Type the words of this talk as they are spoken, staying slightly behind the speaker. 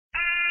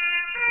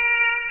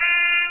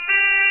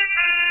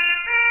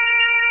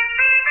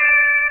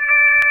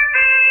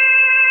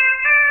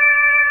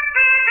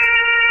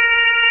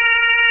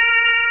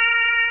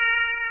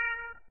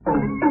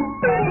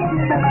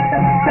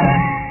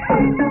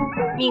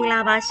မင်္ဂ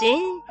လာပါရှ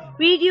င်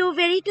Radio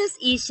Veritas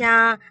Asia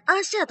အာ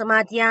ရှသမา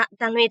รတရားအ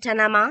တန်လွှင့်ဌာ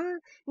နမှာ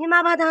မြန်မာ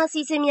ဘာသာအ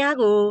စီအစဉ်များ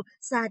ကို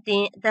စတ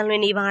င်အတန်လွှ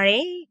င့်နေပါတ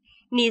ယ်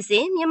။နေ့စ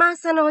ဉ်မြန်မာ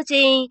စံတော်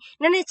ချိန်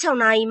နနက်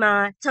6နာရီမှ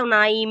6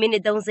နာရီမိန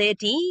စ်30အ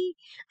ထိ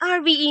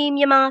RVE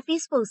မြန်မာ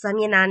Facebook စာ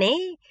မျက်နှာ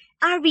နဲ့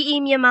RVE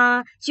မြန်မာ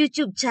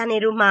YouTube Channel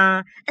တို့မှာ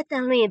အတ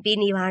န်လွှင့်ပေး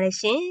နေပါတယ်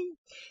ရှင်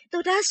။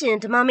တို့သားရှင်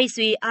ဓမ္မမိတ်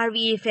ဆွေ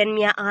RVE Fan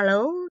များအား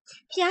လုံး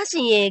ဖျားရှ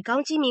င်ရဲ့ကော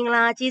င်းချီးမင်္ဂ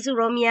လာကျေးဇူး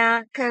တော်များ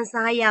ခံ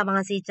စားရပါ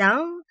စေကြော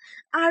င်း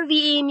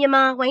RVE မြန်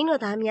မာဝိုင်း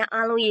တော်သားများ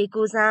အားလုံးရဲ့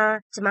ကိုစား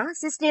ကျွန်မ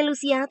Sister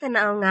Lucia တန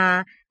အောင်က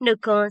နှု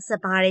တ်ခွန်းဆ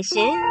က်ပါရရှ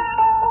င်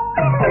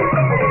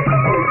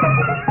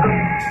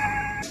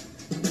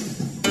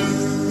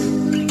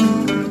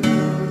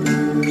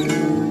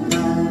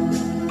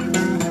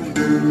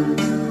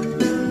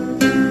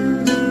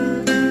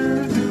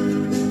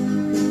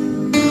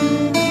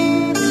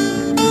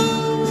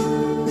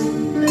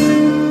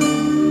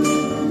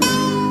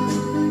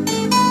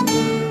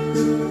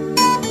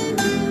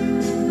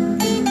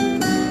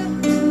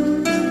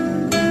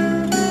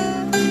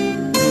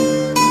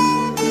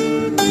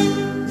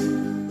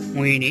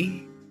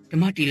ဓ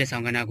မ္မတီလက်ဆော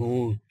င်ကဏ္ဍကို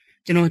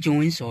ကျွန်တော်ကျုံ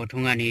ဝင်းစော်ထွ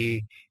န်းကနေ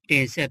တ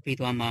င်ဆက်ပေး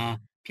သွားမှာ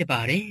ဖြစ်ပါ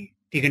တယ်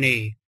ဒီက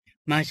နေ့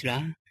မတ်လ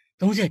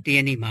31ရ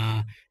က်နေ့မှာ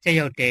ဆက်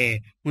ရောက်တဲ့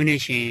မွေး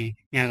နေ့ရှင်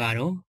များက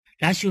တော့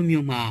လာရှု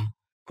မြို့မှာ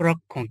ကရော့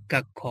ခွန်က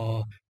တ်ခေါ်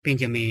ဘင်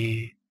ဂျမင်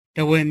တ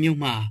ဝဲမြို့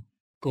မှာ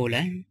ကိုလ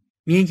န်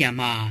မြင်းကြံ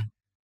မှာ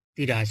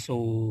တိဒါ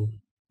ဆို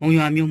မုံ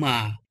ရွာမြို့မှာ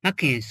မ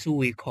ခင်စု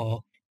ဝေခေါ်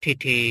ထေ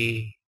ထေ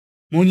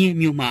မုံညင်း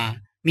မြို့မှာ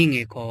မိင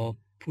ယ်ခေါ်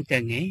ဖူတ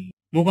က်ငယ်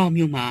မိုးကောင်း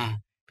မြို့မှာ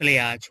က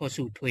လျာချော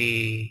စုထွေ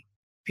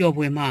ပျော်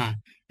ပွဲမှ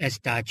အက်စ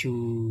တာချူ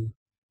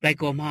ဘလိုက်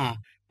ကောမှ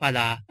ဘာ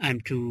သာအမ်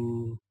တူ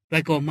ဘ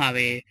လိုက်ကောမှ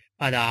ပဲ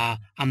ဘာသာ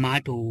အ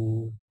မားတူ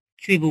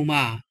ရွှေဘုံမှ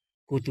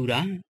ကိုတူ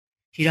တာ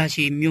ရှိရာ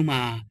ရှိမြို့မှ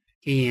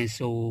ရင်ရင်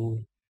ဆို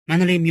မန္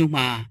တလေးမြို့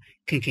မှ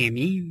ခင်ခင်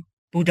မီ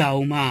ဗုဒ္ဓအော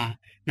င်မှ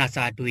နာ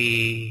စာတွေ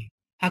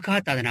အခါ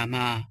သာသနာ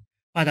မှ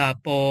ဘာသာ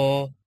ပေါ်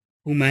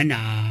ဘူမန္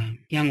နာ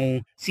ရန်ကုန်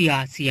စီ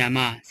ယာမ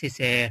စစ်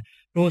ဆဲ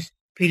ရို့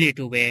ဖီလီ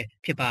တိုပဲ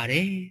ဖြစ်ပါတ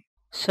ယ်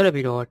ဆက်လက်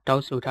ပြီးတော့တော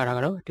က်ဆိုထားတာက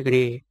တော့ဒီက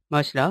နေ့မ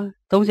တ်လ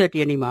31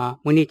ရက်နေ့မှာ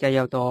မွေးနေ့ကျ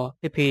ရောက်တော့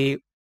ဖေ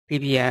ဗီ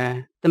ဗီယန်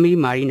သမီး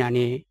မာရီနာ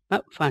နဲ့မ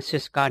တ်ဖရန်စ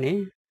စ်ကာနဲ့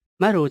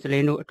မတ်ရိုဇလ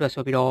င်းတို့အတွက်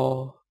ဆိုပြီးတော့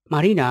မာ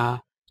ရီနာ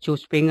ဂျို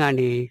စပင်းက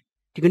နေ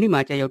ဒီကနေ့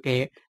မှာကျရောက်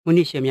တဲ့မွေး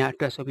နေ့ရှင်များအ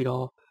တွက်ဆိုပြီး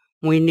တော့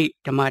မွေးနေ့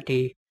ဓမ္မတေ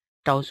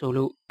တောက်ဆို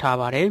လို့ထား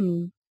ပါတယ်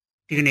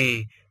ဒီကနေ့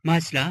မ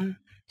တ်လ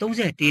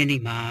31ရက်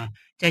နေ့မှာ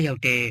ကျရော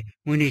က်တဲ့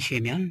မွေးနေ့ရှ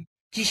င်များ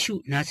ကြည့်ရှု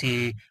နားဆင်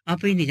အား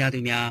ပေးနေကြသူ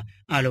များ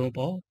အားလုံး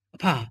ပေါ့အ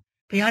ဖ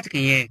ဘုရားသခ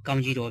င်ရဲ့ကော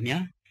င်းကြီးတော်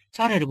များ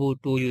စားတဲ့တဘို့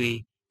တိုး၍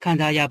ခံ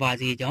စားရပါ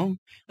စေကြောင်း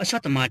အ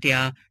ရှော့တမတ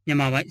ရားမြန်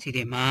မာပိုင်းအစီအစ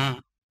ဉ်မှာ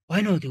ဝို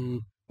င်းတော်သူ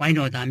ဝိုင်း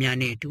တော်သားများ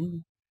နဲ့အတူ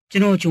ကျွ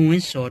န်တော်ဂျုံဝ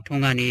င်းစော်ထွ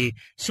န်းကနေ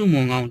စု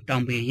မုံကောင်းတော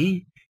င်းပေးရင်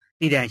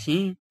တည်တတ်ရှ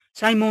င်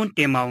ဆိုင်းမွန်တ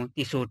င်မောင်တ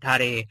ည်ဆိုထား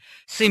တဲ့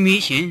စင်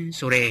မီးရှင်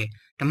ဆိုတဲ့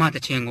ဓမ္မသ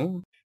ချင်းကို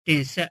တ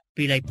င်ဆက်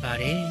ပေးလိုက်ပါ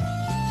တယ်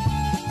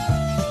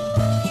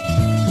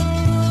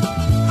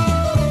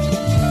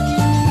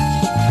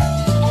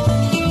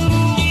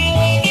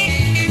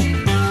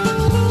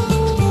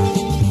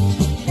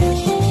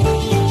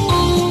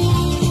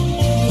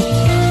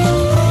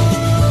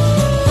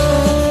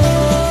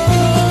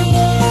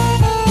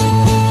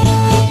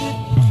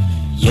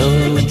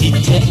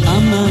အ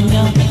မှန်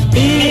များ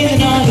ပေး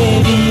နာခဲ့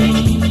ပြီ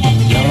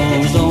ရော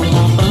င်စုံ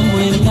လာပန်းဝ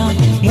င်များ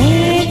ငွေ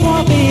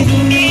ပွားပေးသူ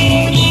ဒီ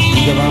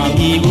ကဘာ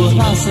မြေကို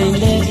လှဆင်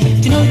တဲ့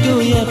ကျွန်တော်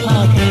တို့ရဲ့ဖ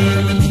ခင်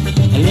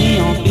အလင်း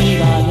ရောင်ပေး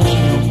တာလ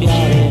ည်းပြ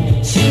ရဲ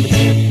ရှင်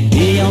တဲ့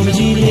ဒီရောင်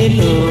ကြီးလေး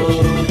လို့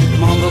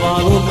မောင်ကဘာ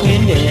ကိုခွ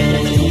င်းတယ်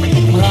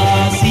မ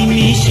လားစီ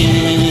မီရှ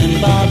င်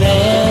ပါပဲ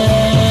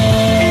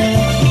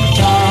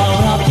ချောင်း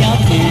ရပြ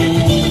ခင်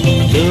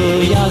လူ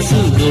ရ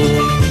စုကို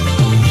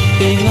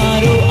သင်္ဃာ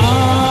တို့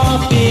အား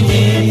ပေး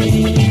နေ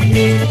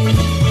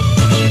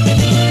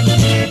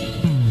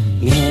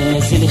င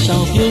ယ်စင်ရှော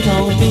င်းပြုထော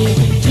င်ပေး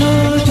ကျွ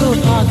န်တော်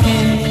ဖခ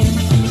င်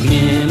မြ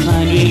င်မှ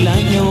န်တွေလ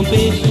မ်းညွန်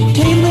ပေး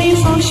ထိမ့်သိမ်း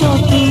ဆောင်ရှော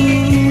က်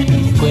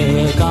သူွ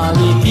ယ်ကား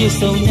ပြီးပြည့်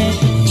စုံတဲ့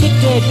ချစ်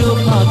တဲ့တို့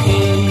ဖခ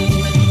င်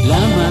လ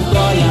မ်းမှန်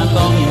သွားရ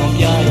ကောင်းရုံ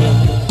ပြတဲ့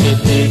ဖြစ်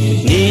တဲ့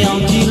နေအော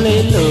င်ကြည့်လေ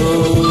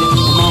လို့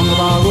မောင်က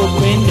ဘာကို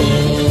ခွင်းတ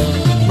ယ်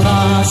မ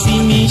လားစီ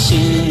မီရှ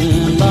င်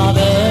ပါ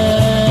ပဲ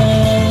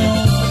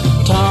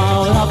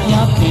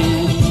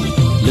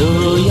လူ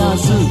ရ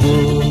စု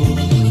ကို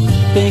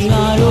သင်္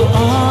ဃာတို့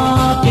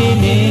အားပေး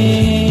နေ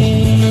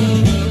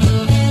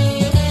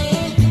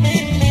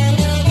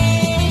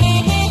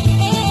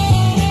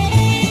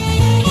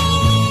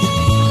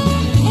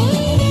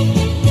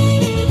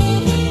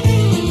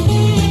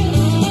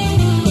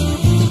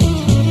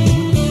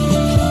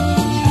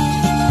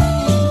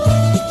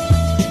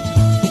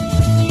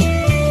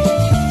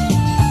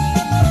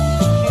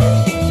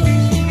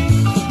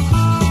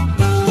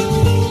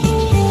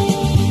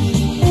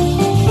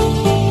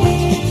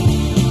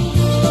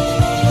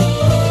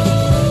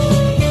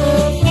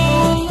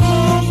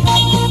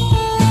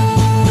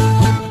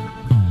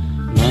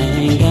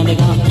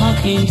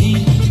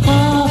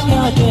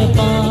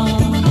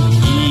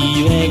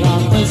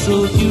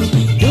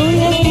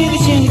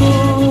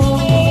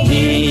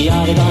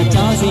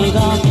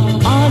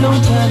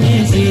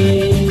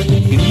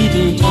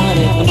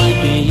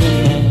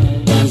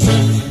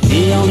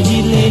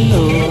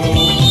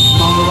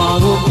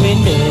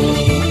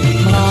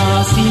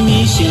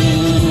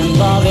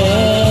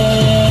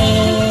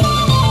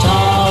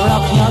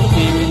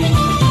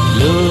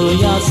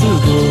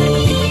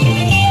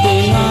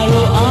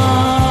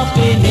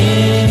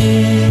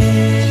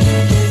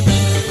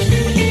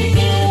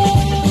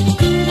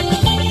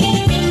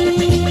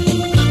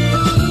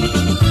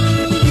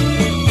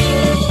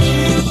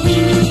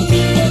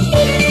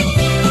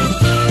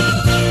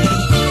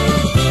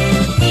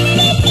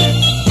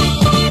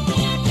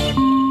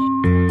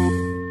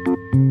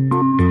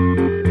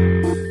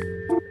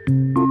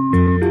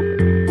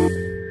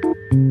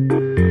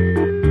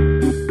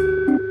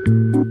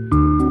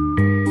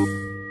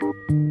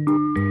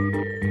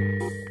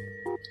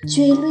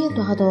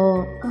သော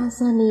အာ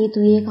ဇာနည်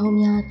သူရဲကောင်း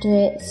များအတွ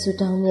က်ဆု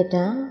တောင်းမြတ်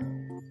တာ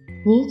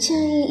ငြိမ်းချ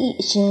မ်းရေး၏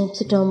အရှင်ဖြ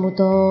စ်တော်မူ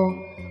သော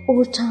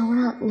အိုထာဝ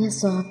ရမြတ်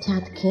စွာဘု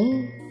ရားသခင်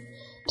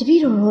တပ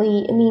ည့်တော်တို့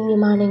၏အမိမြ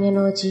န်မာနိုင်ငံ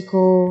တော်ကြီး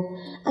ကို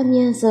အမြ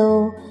န်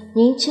ဆုံး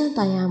ငြိမ်းချမ်း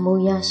သာယာမှု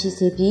ရရှိ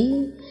စေပြီး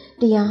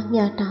တရား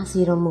မျှတ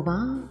စေတော်မူပါ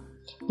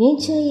ငြိမ်း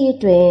ချမ်းရေးအ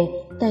တွက်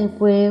တိုက်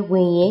ပွဲဝ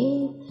င်ရင်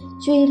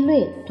ကျွေလွ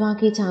င့်ထွား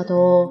ခဲ့ကြ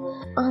သော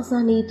အာဇာ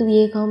နည်သူ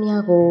ရဲကောင်း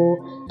များကို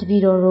တပ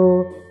ည့်တော်တို့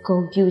ဂု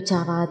ဏ်ပြုကြ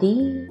ပါသ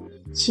ည်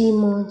ချီး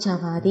မွမ်းကြ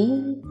ပါသည်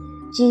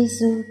ကျေး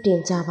ဇူးတ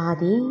င်ကြပါ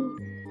သည်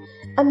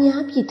အ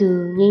များပြည်သူ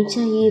ငြိမ်းချ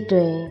မ်းရေးအတွ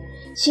က်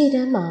ရှေ့တ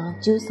န်းမှာ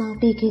ကြိုးစား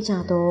ပေးခဲ့ကြ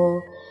သော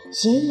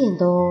ရဲရင်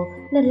သော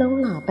နှလုံး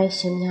လာပိုက်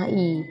ရှင်များ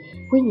၏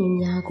ဝိညာဉ်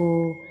များကို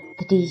တ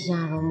တိယ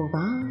တော်မူ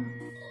ပါ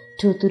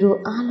ထိုသူတို့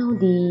အားလုံး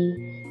သည်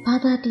ဘာ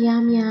သာတ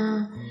ရားများ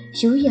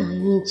ရိုးရာ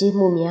ယဉ်ကျေး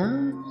မှုများ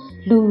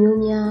လူမျိုး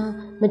များ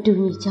မတူ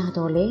ညီကြ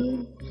တော့လေ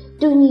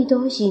တူညီ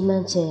သောရည်မှ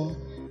န်းချက်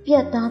ပြ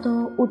တ်သားသော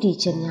ဥတီ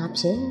ချက်များ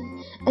ဖြင့်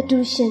အတူ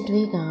ရှင်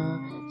တွဲက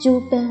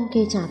ကြိုးပမ်း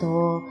ခဲ့ကြ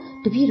သော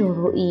တပည့်တော်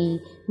တို့၏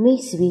မိ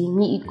တ်ဆွေ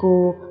ညီအ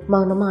ကို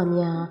မောင်နှမ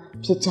များ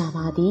ဖြစ်ကြ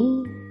ပါသည်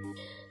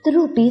သူ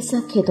တို့ပေးဆ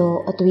က်ခဲ့သော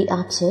အသွေး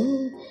အားဖြင့်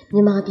မြ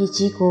မပြည်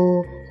ကြီးကို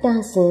တ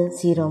န့်စင်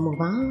စေတော်မူ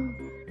ပါ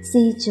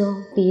စေကျော်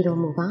ပေးတော်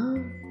မူပါ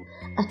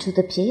အထူးသ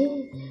ဖြင့်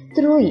သူ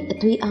တို့၏အ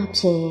သွေးအား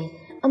ဖြင့်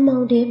အမော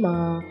င်ထဲမှာ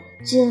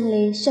ကျင်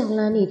လေရှောက်လ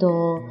န်းနေ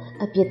သော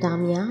အပြစ်သား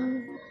များ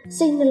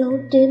စိတ်နှ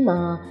လုံးတင်းမှာ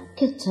ခ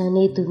က်ချမ်း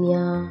နေသူ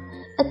များ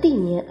အတိ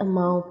ညာအ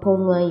မောင်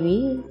ဖုံးလွှမ်း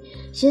၍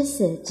ရက်စ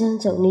က်ကြမ်း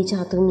ကြုတ်နေကြ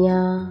သူ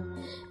များ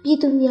ပြည်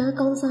သူများ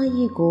ကောင်းစား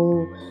ရေးကို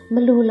မ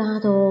လူလား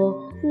သော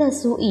နှက်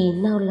ဆိုးဤ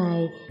နောက်လို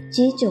က်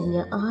ကြေးကြုံ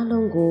များအား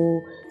လုံးကို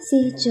စီ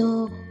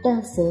ကျော်တ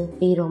န့်စင်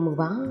ပေးတော်မူ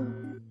ပါ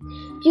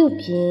ပြု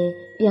ပြင်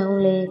ပြောင်း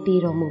လဲ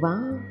ပေးတော်မူပါ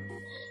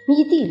မြ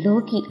ည်သည့်လော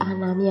ကီအာ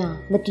ဏာများ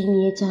မတည်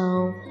မြဲကြော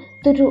င်း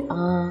သူတို့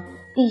အား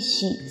သိ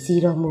ရှိစေ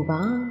တော်မူ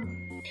ပါ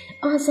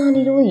အာဇာန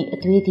ည်တို့၏အ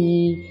သွေးသ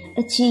ည်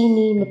အချီး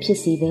နှီးမဖြစ်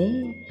စေပဲ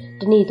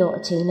ဒီနေ့သော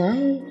အချိန်၌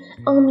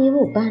အောင်မြင်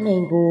မှုပန်းနို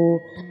င်ကို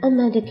အ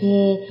မှန်တက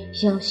ယ်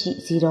ရောက်ရှိ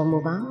စေတော်မူ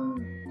ပါ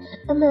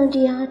အမှန်တ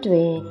ရားတွ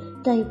င်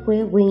တိုက်ပွဲ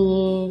ဝင်ရ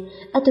င်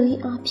အသွေး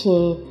အဖြ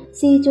စ်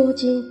စီကြိုး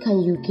ခြင်းခံ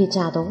ယူခဲ့ကြ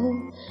သော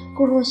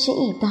ကိုရောရှင်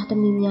၏သားသ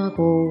မီးများ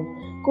ကို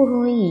ကို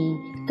ရော၏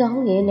ကော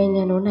င်းငယ်နိုင်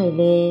ငံတော်၌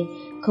လည်း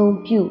ဂုဏ်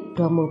ပြု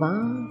တော်မူပါ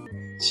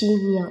ချီး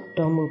မြှောက်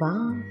တော်မူပါ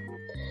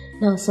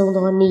နောက်ဆုံး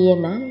သောနေ့ရက်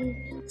၌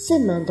စ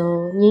စ်မှန်သော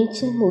ငြိမ်းချ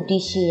မ်းမှုတ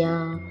ည်ရှိရာ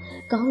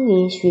ကောင်းင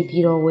င်ရွှေပြ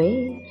ည်တော်ဝဲ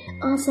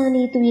အာဇာန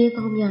ည်သူရဲ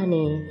ကောင်းများနှ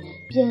င့်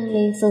ပြန်လ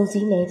ည်စုံစ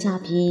ည်းနိုင်ကြ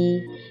ပြီး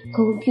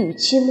ဂုဏ်ပြု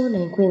ချီးမွမ်း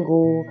နိုင်ခွင့်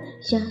ကို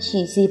ရရှိ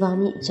စေပါ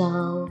မည်အကြော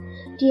င်း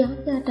တရား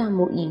မျှတ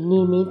မှု၏နေ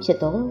မင်းဖြစ်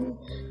သော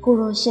ကို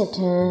ရောရှစ်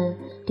ထံ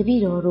တပ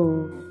ည့်တော်တို့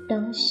တော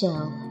င်းလျှော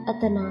က်အ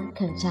သနာ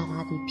ခံကြပါ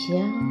သည်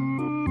ဖျား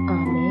အာ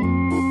မင်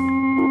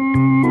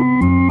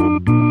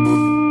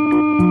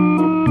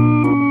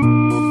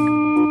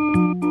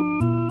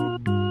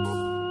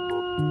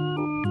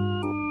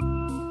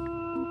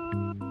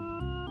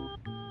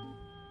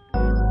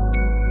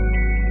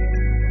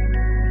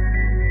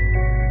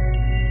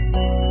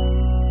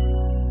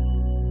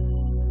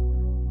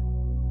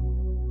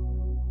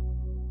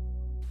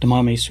ဓမ္မ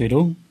မိတ်ဆွေ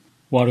တို့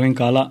ဝါတွင်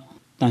ကာလ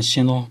တန်ရှ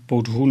င်းသောဗု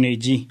ဒ္ဓဟူးနေ့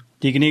ကြီး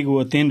ဒီကနေ့ကို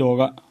အသင်းတော်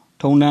က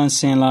ထုံတန်းဆ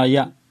င်လာရ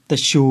တ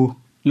ရှိုး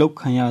လောက်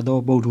ခံရသော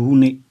ဗုဒ္ဓဟူး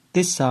နေ့သ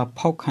စ္စာ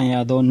ဖောက်ခံရ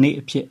သောနေ့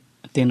အဖြစ်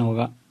အသင်းတော်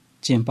က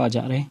ကျင့်ပကြ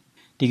တယ်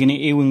ဒီကနေ့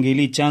ဧဝံဂေ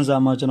လိကျမ်းစာ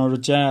မှာကျွန်တော်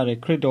တို့ကြားရတဲ့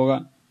ခရစ်တော်က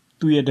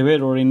သူ့ရဲ့တပည့်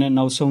တော်တွေနဲ့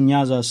နောက်ဆုံးည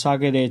စာစား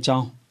ခဲ့တဲ့အကြော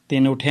င်းသ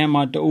င်တို့ထဲ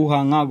မှာတဦးဟာ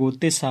ငါ့ကို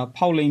သစ္စာ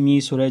ဖောက်လိမ့်မ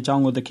ည်ဆိုတဲ့အကြော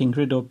င်းကိုသခင်ခ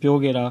ရစ်တော်ပြော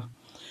ခဲ့တာ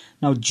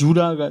နောက်ဂျူ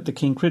ဒာကသ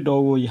ခင်ခရစ်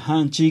တော်ကိုယဟ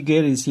န်ကြီး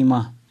ခဲ့တဲ့စီ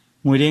မှာ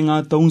ငွေတင်း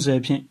ကား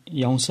30ဖြင့်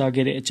ရောင်းစား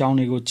ခဲ့တဲ့အကြောင်း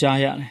တွေကိုကြား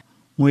ရတယ်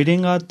။ငွေတ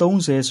င်းကား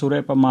30ဆို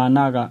တဲ့ပမာဏ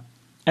က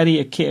အဲ့ဒီ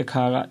အခက်အ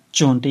ခါက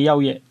ကျွန်တယော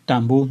က်ရဲ့တ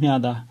န်ဖိုးမျှ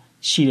တာ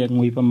ရှိတဲ့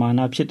ငွေပမာ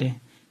ဏဖြစ်တယ်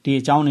။ဒီ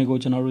အကြောင်းတွေကို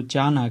ကျွန်တော်တို့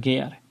ကြားနာခဲ့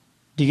ရတယ်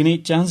။ဒီကနေ့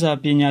ကျမ်းစာ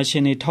ပညာရှ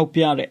င်တွေထောက်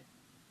ပြတဲ့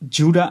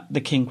ဂျူဒသ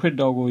ခင်ခရစ်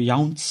တော်ကိုရော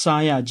င်း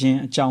စားရခြင်း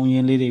အကြောင်းရ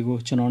င်းလေးတွေကို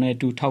ကျွန်တော်နဲ့အ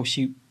တူထောက်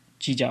ရှိ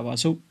ကြည့်ကြပါ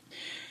စို့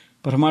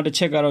။ပထမတစ်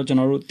ချက်ကတော့ကျွန်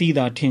တော်တို့သိ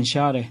တာထင်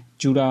ရှားတယ်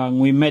။ဂျူဒ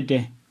ငွေမက်တ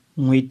ယ်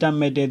ငွေတတ်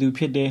မဲ့တဲ့သူ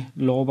ဖြစ်တယ်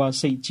လောဘ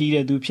စိတ်ကြီး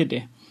တဲ့သူဖြစ်တ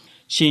ယ်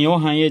ရှင်ယော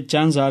ဟန်ရဲ့ကျ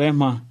မ်းစာထဲ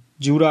မှာ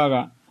ဂျူဒက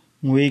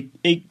ငွေ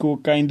အိတ်ကို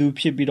ကင်သူ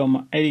ဖြစ်ပြီးတော့မှ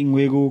အဲ့ဒီ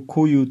ငွေကို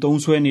ခိုးယူသုံး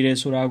စွဲနေတယ်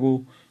ဆိုတာကို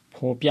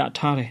ဖော်ပြ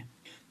ထားတယ်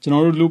ကျွန်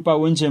တော်တို့လူပတ်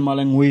ဝန်းကျင်မှာ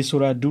လည်းငွေဆို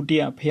တာဒုတိ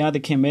ယဖျားသ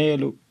ခင်ပဲ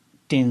လို့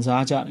တင်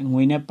စားကြတယ်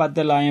ငွေနဲ့ပတ်သ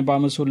က်လာရင်ဘာ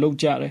မှမဆိုလုပ်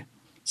ကြတယ်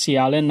ဆ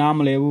ရာလည်းနားမ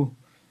လဲဘူး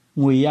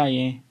ငွေရရ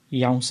င်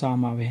ရောင်းစား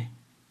မှာပဲ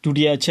ဒု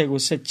တိယအချက်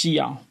ကိုဆက်ကြည့်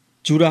အောင်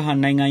ဂျူဒဟာ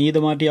နိုင်ငံရေးသ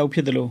မားတစ်ယောက်ဖြ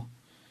စ်တယ်လို့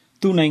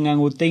သူ့နိုင်ငံ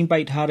ကိုတိမ့်ပို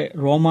က်ထားတဲ့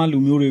ရောမလူ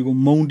မျိုးတွေကို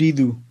မုန်းတီး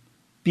သူ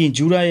ပြီး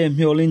ဂျူဒရဲ့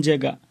မျှော်လင့်ချက်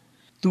က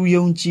သူ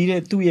ယုံကြည်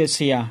တဲ့သူ့ရဲ့ဆ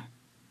ရာ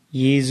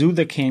ယေရှု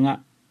သခင်က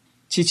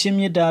ချစ်ချင်း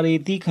မြတ်တာတွေ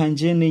တီးခံ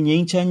ခြင်းနဲ့ငြိ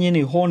မ်းချမ်းခြင်း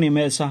တွေဟောနေ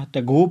မဲ့အစားတ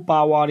ကိုးပါ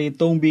ဝါတွေ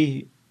သုံးပြီး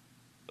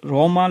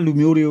ရောမလူ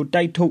မျိုးတွေကို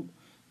တိုက်ထုတ်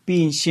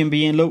ပြီးရှင်ဘ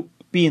ရင်လို့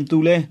ပြီးရင်သူ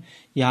လဲ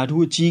ယာထု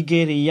အကြီးကဲ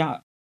တွေရ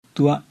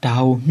သူကဒါ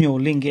ကိုမျှော်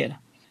လင့်ခဲ့တာ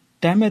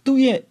ဒါပေမဲ့သူ့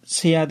ရဲ့ဆ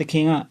ရာသခ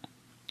င်က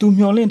သူ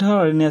မျောလင့်ထား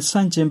တာတွေနဲ့ဆ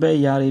န့်ကျင်ဘက်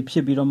အရာတွေဖြ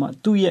စ်ပြီးတော့မှ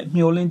သူ့ရဲ့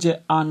မျောလင့်ချက်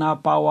အာဏာ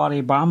ပါဝါ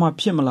တွေဘာမှ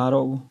ဖြစ်မလာ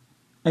တော့ဘူး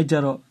အဲ့ကြ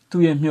တော့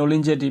သူ့ရဲ့မျောလ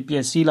င့်ချက်တွေပျ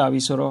က်စီးလာ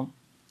ပြီဆိုတော့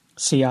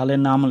ဆရာလ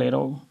ည်းနားမလဲ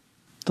တော့ဘူး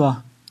သွား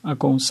အ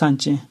ကုန်ဆန့်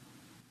ကျင်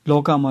လော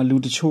ကမှာလူ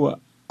တချို့က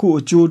ကိုယ့်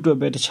အကျိုးအတွက်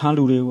ပဲတခြား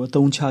လူတွေကိုအ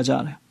သုံးချကြ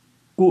တယ်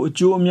ကိုယ့်အ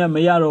ကျိုးအမြတ်မ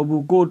ရတော့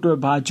ဘူးကိုယ့်အတွက်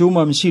ဘာအကျိုး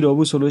မှမရှိတော့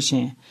ဘူးဆိုလို့ရှိ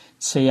ရင်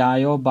ဆရာ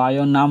ရောဘာ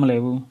ရောနားမလဲ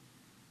ဘူး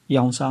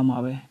ရောင်စားမှာ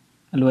ပဲ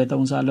အလွယ်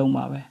သုံးစားလုံး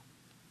မှာပဲ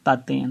တတ်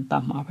တင်တ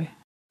တ်မှာပဲ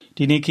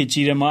ဒီနေ့ခေတ်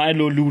ကြီးထဲမှာအဲ့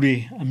လိုလူတွေ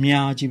အ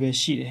များကြီးပဲ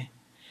ရှိတယ်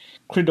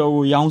ခရစ်တော်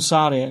ကိုရောင်း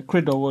စားတယ်ခရ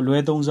စ်တော်ကိုလွဲ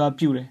သုံးစား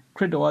ပြုတယ်ခ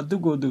ရစ်တော်က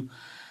သူ့ကိုယ်သူ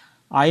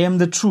I am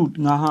the truth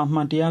ငါဟာအမှ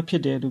န်တရားဖြ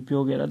စ်တယ်လို့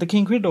ပြောခဲ့တာသခ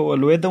င်ခရစ်တော်ကို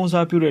လွဲသုံး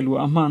စားပြုတဲ့လူက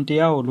အမှန်တ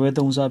ရားကိုလွဲ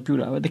သုံးစားပြု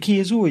တာပဲသခင်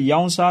ယေရှုကိုရော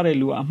င်းစားတဲ့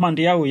လူကအမှန်တ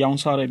ရားကိုရောင်း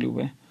စားတဲ့လူ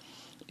ပဲ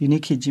ဒီ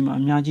နေ့ခေတ်ကြီးမှာ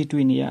အများကြီး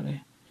တွေ့နေရတယ်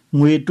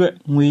ငွေအတွက်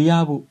ငွေရ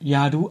ဖို့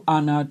ယာဒူးအာ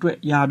ဏာအတွက်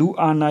ယာဒူး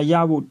အာဏာရ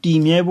ဖို့တည်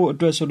မြဲဖို့အ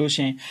တွက်ဆိုလို့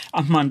ရှိရင်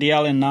အမှန်တ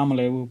ရားလည်းနားမ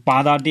လဲဘူးဘာ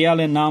သာတရား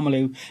လည်းနားမလဲ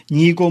ဘူး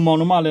ညီကိုမောင်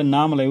နှမလည်း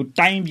နားမလဲဘူး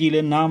တိုင်းပြည်လ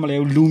ည်းနားမလဲ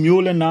ဘူးလူ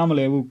မျိုးလည်းနားမ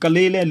လဲဘူးက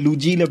လေးလည်းလူ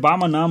ကြီးလည်းဘာ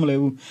မှနားမလဲ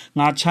ဘူး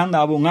ငါချမ်း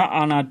သာဖို့ငါ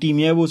အာဏာတည်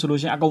မြဲဖို့ဆို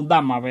လို့ရှိရင်အကုန်တ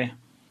တ်မှာပဲ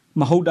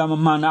မဟုတ်တာမ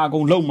မှန်တာအကု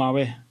န်လုံးမှာ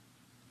ပဲ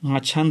ငါ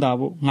ချမ်းသာ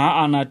ဖို့ငါ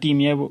အာဏာတည်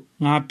မြဲဖို့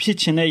ငါဖြစ်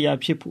ချင်တဲ့အရာ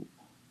ဖြစ်ဖို့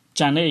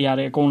ကြံတဲ့အရာ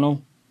တွေအကုန်လုံး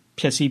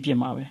ဖျက်ဆီးပြစ်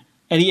မှာပဲ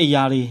အဲ့ဒီအ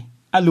ရာတွေ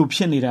အဲ့လိုဖြ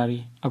စ်နေတာတွေ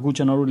အခု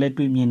ကျွန်တော်တို့လက်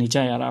တွေ့မြင်နေကြ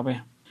ရတာပဲ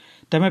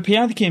ဒါပေမဲ့ဘု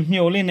ရားသခင်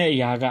မျှော်လင့်တဲ့အ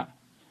ရာက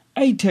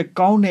အဲ့ထက်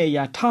ကောင်းတဲ့အ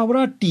ရာထာဝရ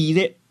တည်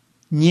တဲ့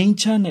ငြိမ်း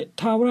ချမ်းတဲ့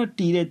ထာဝရ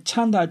တည်တဲ့ချ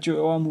မ်းသာကြွ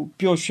ယ်ဝမှု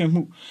ပျော်ရွှင်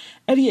မှု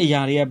အဲ့ဒီအ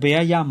ရာတွေကဘ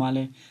ယ်ရမှာ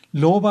လဲ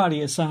လောဘတွေ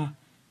အစား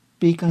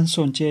ပေးကမ်း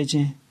စွန့်ကြဲခြ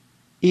င်း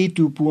အေး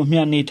တူပူအ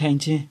မျှနေထိုင်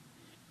ခြင်း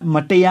မ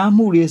တရား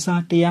မှုတွေအ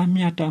စားတရား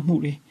မျှတမှု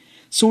တွေ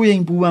စိုးရိ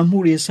မ်ပူပန်မှု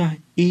တွေအစား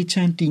အေးချ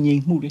မ်းတည်ငြိ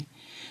မ်မှုတွေ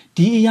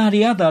ဒီအရာ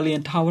တွေကသာလျှ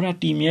င်ထာဝရ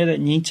တည်မြဲတဲ့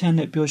ငြိမ်းချမ်း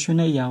တဲ့ပျော်ရွှင်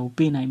တဲ့အရာကို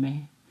ပေးနိုင်မယ်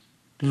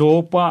လော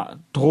ဘ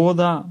ဒေါ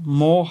သ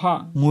မောဟ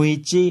ငွေ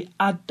ကြေး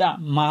အတ္တ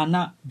မာန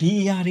ဒီ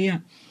အရာတွေက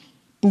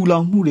ပူလော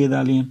င်မှုတွေသာ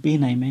လျှင်ပေး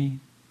နိုင်မယ်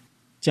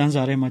ကျမ်း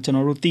စာထဲမှာကျွန်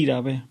တော်တို့သိတာ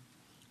ပဲ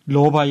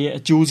လောဘရဲ့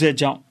အကျိုးဆက်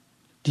ကြောင့်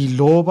ဒီ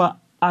လောဘ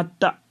အတ္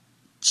တ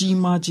ကြီး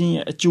မားခြင်း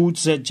ရဲ့အကျိုး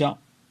ဆက်ကြောင့်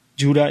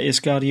ဂျူဒာအစ္စ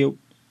ကာရီယုတ်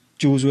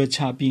ကျိုးဆွဲချ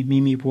ပြီးမိ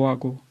မိဘဝ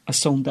ကိုအ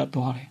ဆုံးသတ်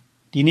သွားတယ်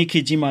ဒီနေ့ခေ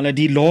တ်ကြီးမှာလည်း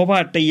ဒီလောဘ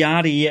တ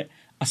ရားတွေရဲ့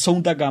အ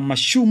ဆုံးသတ်ကမ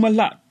ရှုမ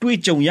လှတွေး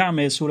ကြုံရမ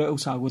ယ်ဆိုတဲ့ဥ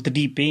စ္စာကိုတ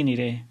တိပေးနေ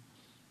တယ်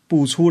ပူ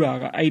ဆိုးတာ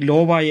ကအဲ့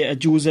လောဘရဲ့အ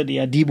ကျိုးဆက်တွေ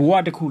ကဒီဘဝ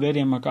တစ်ခုတည်းတ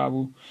ည်းမက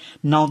ဘူး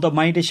နောင်သ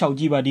မိုင်းတစ်လျှောက်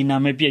ကြီးပါဒီနာ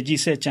မည်ပြည့်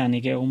ကြီးဆက်ကြံနေ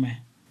ကြအောင်မယ်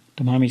ဓ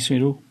မ္မမိတ်ဆွေ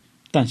တို့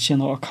တန်ရှင်း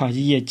သောအခါ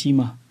ကြီးရဲ့ကြီး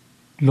မှာ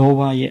လော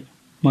ဘရဲ့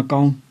မ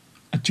ကောင်း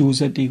အကျိုးဆ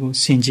က်တွေကို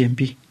ဆင်ခြင်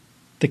ပြီး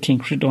သခင်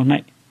ခရစ်တော်၌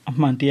အ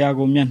မှန်တရား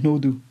ကိုမျှနှိုး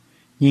သူ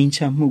ငြိမ်းချ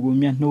မ်းမှုကို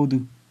မျှနှိုးသူ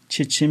ချ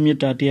စ်ချင်းမေတ္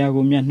တာတရား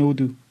ကိုမျှနှိုး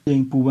သူအိ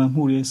မ်ပူပန်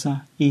မှုတွေအစား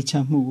အေးချ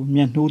မ်းမှုကို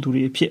မျှနှိုးသူ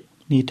တွေအဖြစ်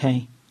နေထို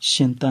င်ရှ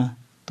င်သန်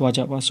သွား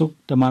ကြပါစို့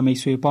ဓမ္မမိတ်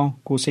ဆွေပေါင်း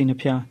ကိုစိတ်နှ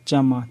ဖျားကျ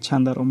မ်းမာချ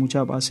မ်းသာတော်မူကြ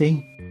ပါစေ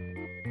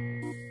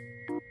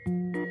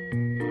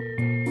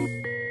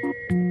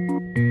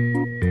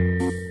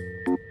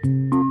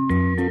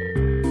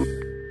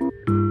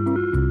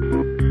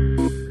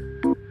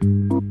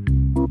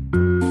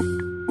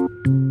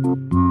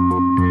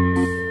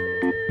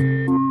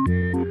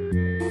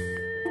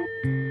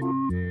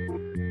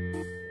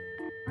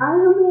အား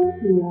လုံးပဲ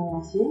ပြန်လာပါ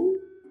ရှင်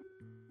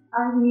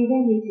အာရီ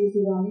ရဲ့နေကျေး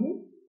ဇူးတော်နဲ့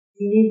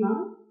ဒီနေ့မှာ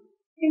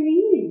ခ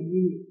ရီးနေ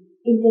ပြီး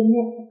အင်တာန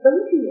က်အ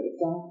သုံးပြုတဲ့အ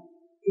ကြောင်း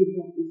ဒီ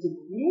လိုပြချင်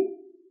ပါတယ်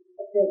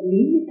အသက်၄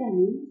နှစ်က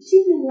နေ၈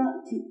နှစ်လောက်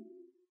အထိ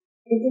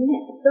အင်တာန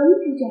က်အသုံး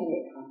ပြုကြ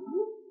တဲ့အခါမှာ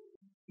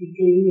ဒီက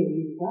လေးရဲ့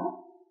လူက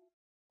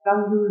ကော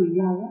င်းကျိုးတွေ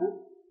ရရ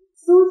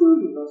ဆိုးကျိုး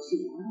တွေတော့ရှိ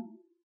တာ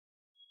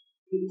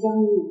ဒီအကြော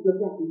င်းကိုပြော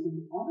ပြပေးချင်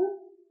ပါတယ်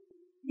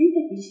ဒီတ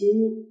စ်ပြည့်ရှင်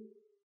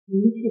ဒီ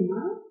ဖြစ်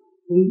မှာ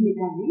၄နှစ်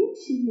ကနေ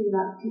၈နှစ်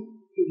လောက်အထိ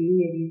ဒီကလေး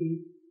ရဲ့လူတွေ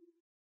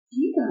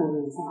ကြီးတော်ဝ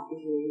င်စားအ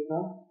ရွယ်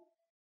တော့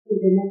အင်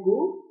တာနက်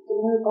ကိုကျွ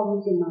န်တော်တို့ကော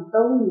င်းချင်မှာ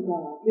သုံးနေကြ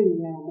တာပြင်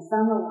ရမစ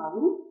မ်းတော့ပါ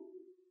ဘူး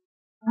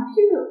။ဘာဖြ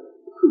စ်လို့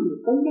အခုလို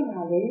သုံးကြ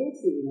တာလဲ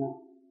ဆိုတော့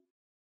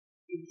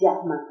ဒီကြ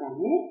မှာ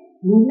တဲ့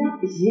မူလ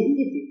အရင်းအ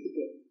မြစ်တွေဖြစ်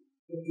တဲ့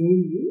ဒီ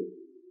ကြီး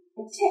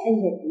အချက်အ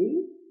လက်တွေ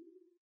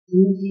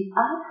ဒီ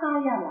အားထား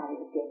ရလာ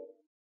တဲ့အတွက်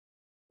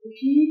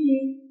ဖြည်းဖြ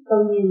ည်း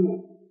သုံးရင်းနဲ့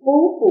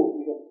ပိုး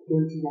ပြီးတော့ယုံ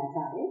ကြည်လာကြ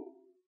တယ်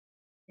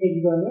။အဲဒီ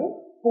တော့လေ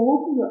ပိုး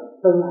ပြီးတော့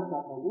သုံးလာကြ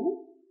တယ်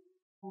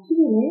။ဘာဖြစ်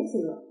လို့လဲ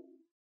ဆိုတော့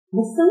မ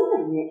ဆုံး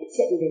နိုင်တဲ့အချ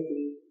က်အလက်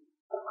တွေ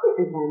အခု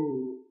အမှန်ကို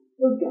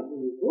ထုတ်ပြ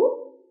နေလို့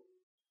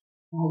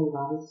ဘာလို့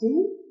ပါလဲရှင်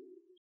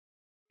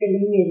။က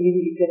လေးငယ်လေး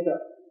တွေအတွက်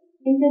တော့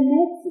အင်တာန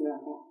က်ဆိုတာ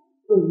က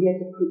ပုံရ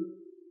တစ်ခု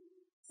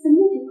စန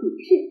စ်တစ်ခု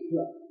ဖြစ်ပြီး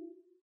တော့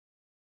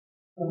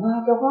ဘာ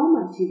တော့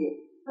မှရှိတဲ့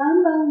တန်း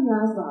တန်း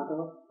များစွာ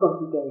သောကွန်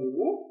ပျူတာတွေ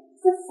နဲ့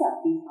ဆက်ဆက်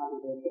ပြီးထား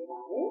လို့ဖြစ်ပါ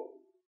တယ်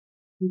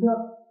။ဒီတော့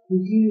ဒီ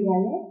ကြီးက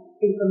လည်း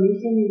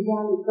information တွေရ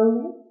လို့သုံးတ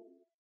ယ်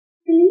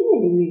။ကလေးငယ်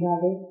တွေက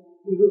လည်း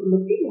ဒီလိုမ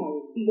သိရ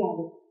ဘူးသိရတ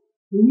ယ်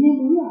။နည်းနည်း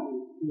ဘူးရတ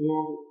ယ်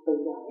များလို့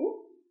သုံးကြတယ်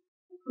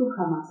။အခု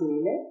ခါမှဆိုရ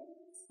င်လည်း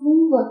school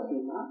work တွေ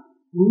မှာ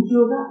လူ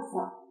ကြိုကအစ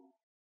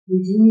ဒီ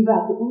ကြီးက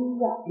တူ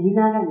ကဒီ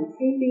နာကနေ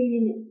ဖိပေးရ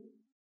င်းနဲ့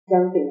ကျော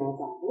င်းတင်လာ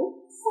ကြတယ်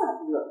စ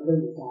ပြီးတော့လုပ်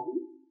နေကြပြီ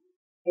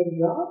။အဲဒီ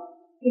တော့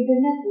အင်တာ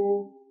နက်ကို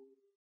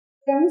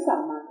Cắn sẵn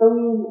mà tông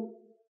lên này,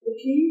 cái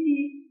phí đi,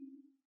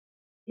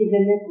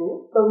 internet của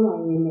tông là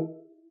như này,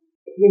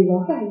 nhưng nó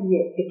phải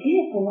nhẹ, cái kia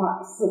không phải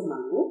sự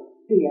mạng của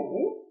thì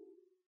ấy,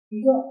 ví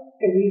dụ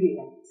cái gì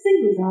là sinh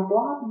ra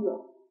đó ví dụ,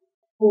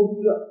 không ví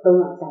dụ tông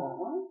là sao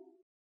đó,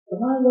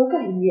 và nó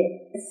cái nhẹ,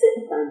 sự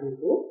mạng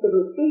của từ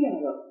cái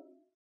gì đó,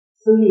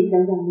所以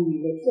刚刚你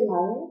的是哪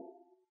里？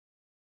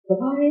我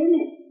发现呢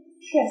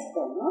，stress 的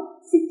呢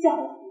是家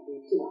里的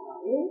是哪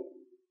里？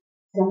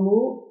像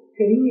我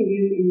跟你的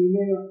那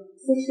个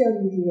social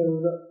media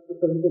的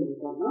等等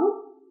的呢，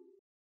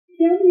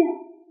下面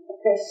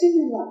在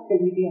新的这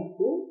里边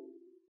过，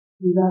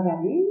你把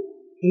那里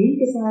给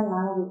个啥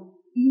啦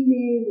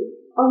？email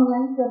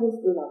online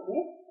service 的那个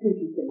推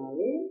荐在哪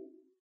里？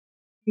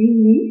第二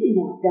呢，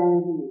讲的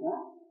是那个，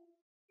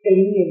跟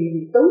你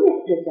的都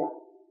在这家。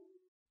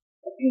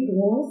ဒီ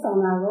ဘောဆောင်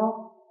လာတော့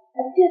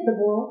အပြည့်သ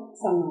ဘော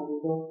ဆောင်လာ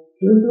လို့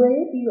လွန်တွဲ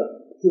ပြီးတော့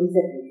ကျိုးဆ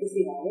က်ပြီးဖြစ်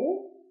စေပါတယ်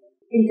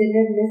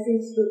internet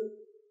message တို့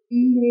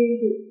email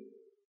တို့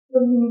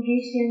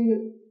communication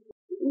တို့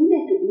ဦး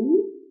နဲ့တူ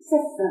ဆ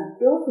က်ဆံ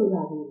ပြောဆို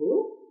တာတွေကို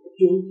အ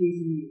ကျိုးကျေး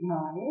ဇူးတွေ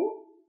ထားပါတယ်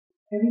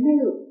ဒါပေမဲ့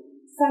လို့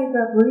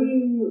cyber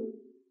bullying တို့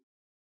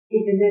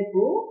internet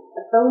ကို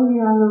အသုံး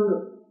များ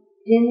လို့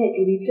ရင်းနဲ့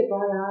တူပြီးဖြစ်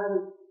သွားတာ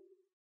လို့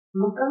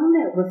မကောင်း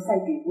တဲ့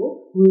website တွေကို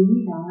ဝင်မိ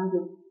တာ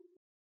လို့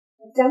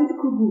အကြောင်းတစ်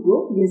ခုခုကို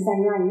မြင်ဆို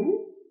င်ရရင်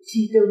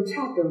ချီတုံချ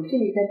တုံဖြစ်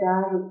နေတတ်တာ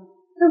လို့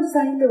လှုပ်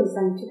ဆိုင်ဖြ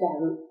စ်တာ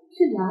လို့ဖြ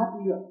စ်လာ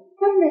ပြီးတော့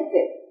ဖွင့်လက်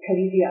တဲ့ခ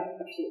ရီးတရား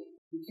အဖြ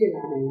စ်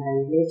လာနိုင်တာလ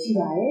ည်းရှိ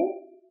ပါတယ်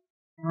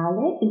။ဒါလ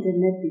ည်း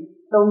internet ပြီး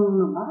သုံး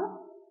လို့ပါ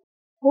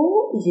။ဟို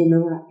အရင်က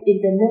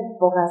internet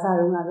ပေါ်ကစား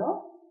တော့ကတော့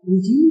လူ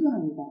ကြီးက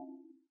လည်း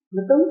မ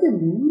သုံးသင့်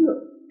ဘူးလို့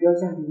ပြော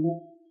ကြတယ်နဲ့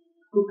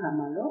အခုခါ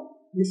မှတော့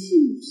မရှိ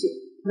ဖြစ်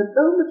မ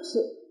သုံးမဖြ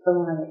စ်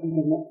သုံးရတဲ့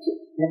internet ဖြစ်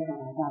လက်ခံ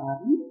လာကြပါ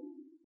ပြီ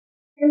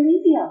။က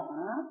လေးတရား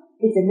မှာ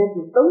internet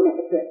ကိုသုံးတဲ့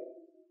အတွက်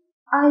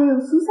အာရုံ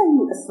စူးစိုက်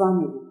မှုအစွမ်း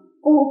နဲ့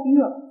ပို့ပြီး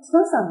တော့ဆွ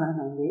မ်းဆောင်လာ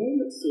နိုင်တယ်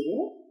လို့ဆိုတ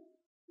ယ်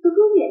။သူ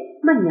တို့ရဲ့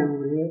မှတ်ဉာဏ်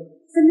ကိုလည်း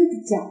စနစ်တ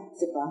ကျ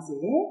ဖြစ်သွားစေ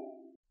တယ်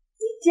။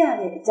ကြည့်ကြ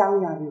တဲ့အကြောင်း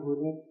အရာတွေကို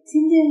လည်းချ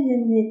င်းချင်းရ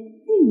င်းရင်း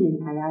သိမြင်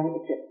ထားရတဲ့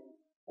အတွက်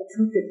အ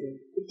ထူးသဖြင့်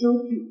အကျိုး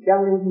ပြုပြော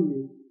င်းလဲမှု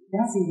တွေရ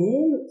စေတယ်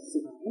လို့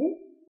ဆိုပါတယ်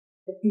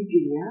။အတိပ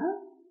ညာ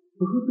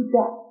ဘုဟုတ္တ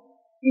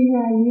ပ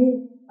ညာရေး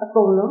အ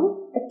ကုန်လုံး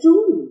အ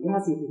ကျိုးတွေရ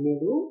စေတယ်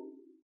လို့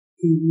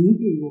ဒီနည်း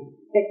ပညာ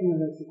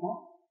technology က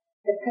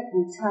တစ်ခါ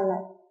ကိုချလို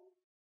က်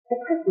တ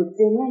စ်ခါကိုတ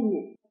င်လိုက်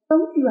နဲ့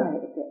သုံးပြရ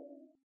တဲ့အတွက်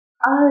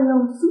အာရုံ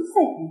စူး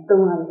စိုက်ပြီး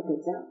သုံးရတဲ့အတွ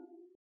က်ကြောင့်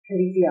ခ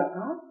ရီးတရားက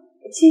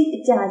အချိန်အ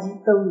ကြာကြီး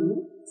သုံးရင်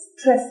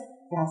stress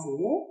ရစေ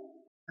တယ်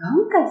။ခေါ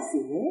င်းကိုက်စေ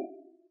တယ်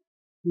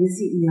။မျက်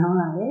စိညောင်း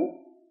လာတယ်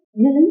။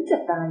မျက်လုံးကျ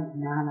က်သား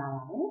နားလာ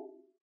တယ်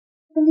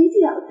။ခရီးတ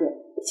ရားအတွက်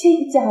အချိန်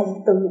အကြာ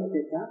ကြီးသုံးတဲ့အတွ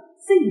က်ကြောင့်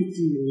စိတ်ကြ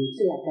ည်နေဖြ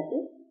စ်လာတတ်တ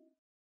ယ်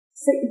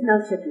။စိတ်နှော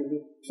က်ယှက်တွေ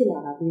ဖြစ်လာ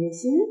တာပဲ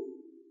ရှင်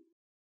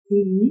။ဒီ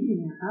နည်းပ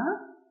ညာဟာ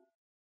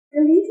ခ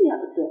ရီးတ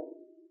ရားအတွက်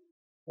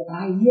ဘာ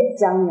ရဲ့အ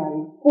ကြောင်းအရာ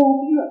တွေပို့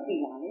ပြီးတော့သိ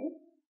လာတယ်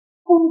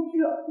။ပို့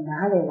ပြီးတော့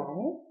နားလည်လာတ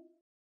ယ်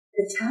။တ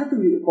ခြားသူ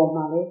တွေအပေါ်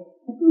မှာလည်း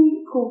အတူ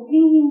ကိုက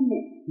င်းရင်း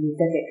နဲ့နေ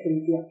တတ်တဲ့ခ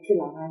ရီးတရားဖြစ်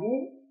လာပါတယ်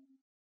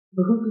။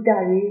ဘုဟုတ္တ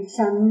တွေ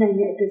ရှာနိုင်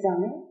တဲ့အတွက်ကြော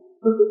င့်လည်း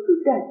ဘုဟုတ္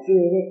တကျွ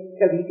ယ်တဲ့ခ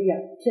ရီးတ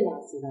ရားဖြစ်လာ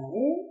စေပါတ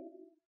ယ်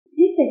။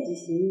ဒီတက်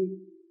ကြီးရှင်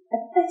အ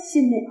သက်ရှ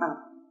င်နေအောင်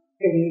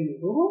ကလေးတွေ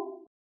ကို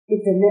အ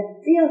င်တာနက်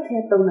တယောက်တ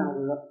ည်းသုံးတာ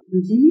လို့လူ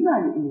ကြီးပါ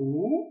နေအနေ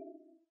နဲ့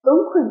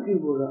သုံးခွင့်ပြု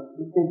ဖို့တော့မ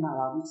သင့်ပါ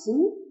ဘူးရှ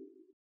င်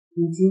။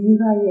ဒီကြီးကြီး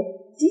ပါရဲ့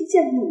ကြီးကျ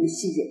ယ်မှု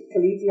ရှိတဲ့က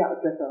လေးတယောက်အ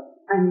တွက်တော့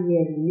အန္တရာ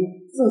ယ်တွေနဲ့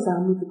စွန့်စား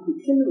မှုတစ်ခု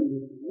ဖြစ်လို့နေ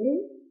တယ်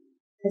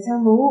။ဒါကြော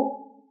င့်မို့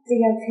တ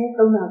ရားခဲ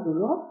သုံးတာကို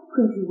တော့ခွ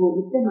င့်ပြုဖို့မ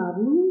သင့်ပါ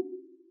ဘူး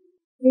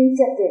။ရင်း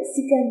ချက်တဲ့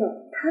စိတ်ကတော့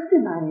ထားတ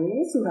င်ပါလေ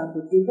ဆိုတာ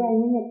ကိုသိကြရ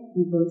င်းနဲ့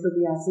ဒီလိုဆို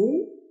ပြရစီ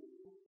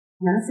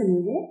။နားစနေ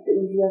တဲ့တူ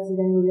တရားစီ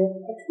တိုင်းကိုလည်း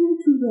အ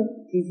ထူးပဲ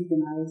ကျေးဇူးတ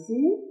င်ပါတယ်ရှ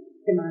င်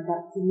။ဒီမှာက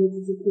ဒီလို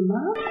ကျေးဇူးတင်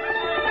ပါ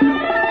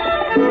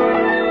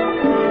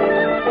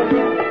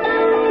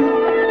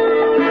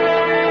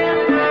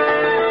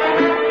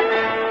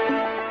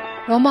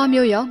ရောမ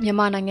မြို့ရောက်မြန်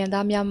မာနိုင်ငံ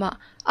သားများမှ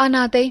အာ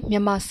ဏာသိမ်းမြ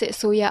န်မာစစ်အ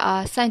စိုးရ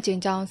အားစန့်ကျင်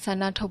ကြောင်းဆန္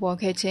ဒထုတ်ဖော်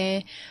ခဲ့ခြင်း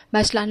မ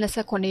တ်လ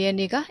29ရက်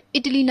နေ့ကအီ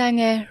တလီနိုင်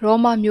ငံရော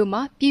မမြို့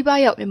မှာပြည်ပ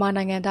ရောက်မြန်မာ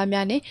နိုင်ငံသား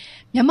များနဲ့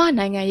မြန်မာ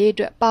နိုင်ငံရေးအ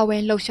တွက်ပါဝ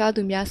င်လှုပ်ရှား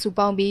သူများစု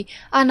ပေါင်းပြီး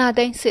အာဏာ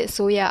သိမ်းစစ်အ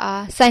စိုးရ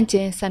အားစန့်ကျ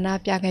င်ဆန္ဒ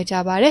ပြခဲ့ကြ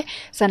ပါတယ်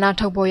။ဆန္ဒ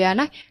ထုတ်ဖော်ရ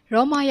၌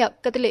ရောမရောက်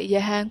ကက်သလစ်ယ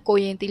ဟန်ကို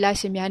ရင်တီလာ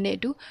ရှင်များနဲ့အ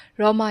တူ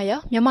ရောမရော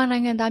က်မြန်မာနို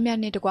င်ငံသားများ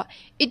နဲ့တကွ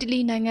အီတလီ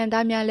နိုင်ငံ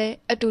သားများလည်း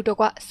အတူတ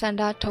ကွဆန္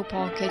ဒထုတ်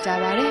ဖော်ခဲ့ကြ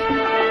ပါတယ်။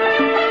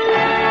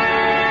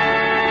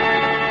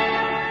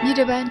မြေ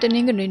တပန်းတန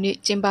င်္ဂနွေနေ့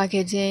ကျင်းပ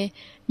ခဲ့ခြင်း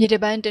မြေတ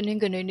ပန်းတနင်္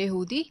ဂနွေနေ့ဟူ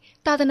သည်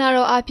သာသနာ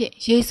တော်အဖြစ်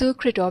ယေရှု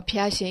ခရစ်တော်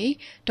ဖျားရှင်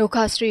ဒုက္ခ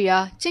စရိယာ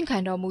ကျင့်ခံ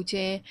တော်မူခြ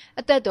င်း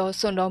အသက်တော်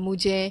ဆွံ့တော်မူ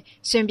ခြင်း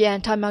ရှင်ပြန်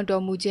ထမြောက်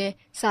တော်မူခြင်း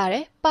စ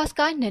တဲ့ပါစ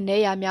ကိုင်းနယ်န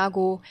ယ်ရာများ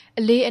ကို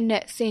အလေးအန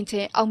က်ဆင်ခြ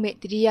င်အောက်မေ့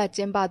တတိယကျ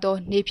င်းပသော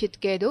နေ့ဖြစ်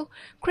ကဲ့သို့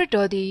ခရစ်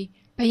တော်သည်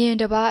ဘယင်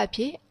တစ်ပါးအဖြ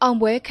စ်အောင်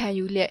ပွဲခံ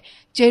ယူလက်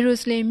ဂျေရု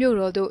ဆလင်မြို့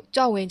တော်သို့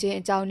ကြွဝင်ခြင်း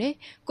အကြောင်းနဲ့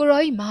ကို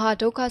ရောဤမဟာ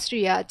ဒုက္ခစ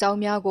ရိယာအကြောင်း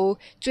များကို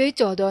ကြွေး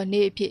ကြော်သော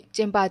နေ့အဖြစ်ကျ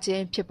င်းပခြ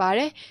င်းဖြစ်ပါတ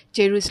ယ်။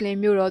ဂျေရုဆလင်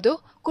မြို့တော်သို့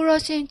ကိုရော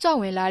ရှင်ကြောက်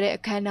ဝင်လာတဲ့အခ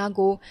မ်းအ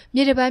နားကို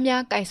မြေတပန်း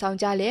များကင်ဆောင်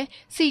ကြလျက်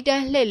စီ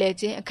တန်းလှည့်လည်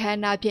ခြင်းအခမ်း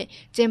အနားဖြ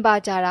င့်ကျင်း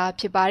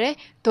ပကြတာဖြစ်ပါတယ်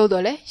။သို့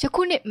တော်လည်း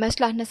ယခုနှစ်မတ်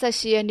လ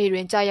28ရက်နေ့တွ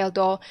င်ကြာရောက်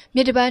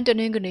သောမြေတပန်းတ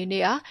နင်္ဂနွေ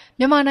နေ့အား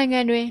မြန်မာ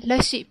နိုင်ငံတွင်လ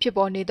က်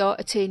ရှိဖြစ်ပေါ်နေသော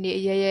အခြေ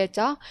အနေအ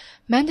ရရဲကြောင့်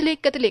မန္တ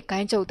လေးကက်သလစ်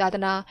ဂိုင်းချုပ်သာသ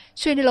နာ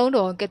ရွှေနှလုံး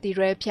တော်ကက်သီဒ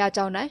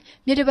ရယ်ဖျားကျောင်း၌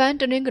မြေတပန်း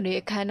တနင်္ဂ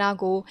နွေအခမ်းအနား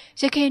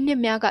ကိုရ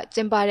ခိုင်နှစ်များကကျ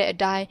င်းပတဲ့အ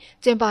တိုင်း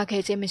ကျင်းပ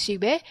ခဲ့ခြင်းမရှိ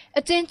ဘဲ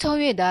အကျဉ်းချုံ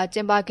၍သာကျ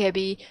င်းပ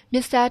ခဲ့ပြီးမ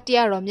စ္စတာတ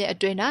ရားတော်မြတ်အ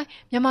တွင်း၌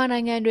မြန်မာ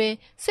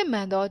နိုင်ငံတွင်စစ်မှ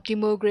န်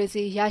သောဒီမို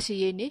ကရေစီရ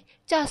ရှိရေးနှ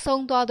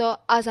င့်ကြဆုံးသွားသော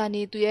အာဇာ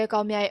နည်သူရဲကော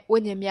င်းများရဲ့ဝိ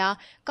ညာဉ်များ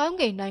ကောင်း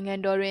ကင်နိုင်ငံ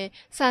တော်တွင်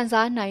စံ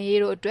စားနိုင်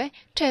ရေးတို့အတွက်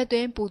ထည့်သွ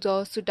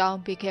င်းပူဇော်ဆုတော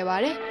င်းပေး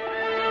ခဲ့ပါတယ်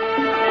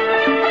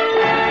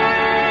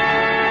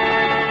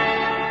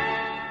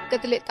။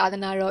ကက်သလစ်သာသ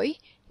နာတော်၏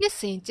နှစ်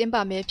စဉ်ကျင်း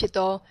ပမယ်ဖြစ်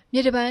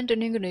သောမြေတပန်းတ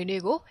နင်္ဂနွေ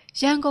နေ့ကို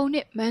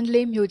ရန်ကုန်နှင့်မန္တ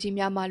လေးမြို့ကြီး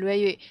များမှလွဲ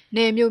၍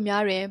နယ်မြို့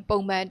များတွင်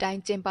ပုံမှန်အတိုင်း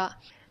ကျင်းပ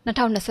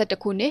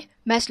2021ခုနှစ်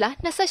မတ်လ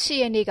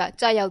28ရက်နေ့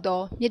ကကြာရောက်သော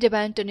မြေတ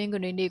ပန်းတနင်္ဂ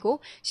နွေနေ့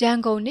ကိုရန်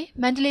ကုန်နှ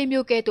င့်မန္တလေး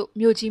မြို့ကဲ့သို့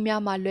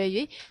မြို့ကြီးများမှလွဲ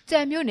၍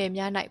ကြံမြို့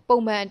နယ်များ၌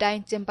ပုံမှန်အတိုင်း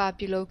ကျင်းပ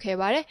ပြုလုပ်ခဲ့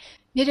ပါသည်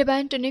။မြေတ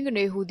ပန်းတနင်္ဂ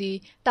နွေဟူသ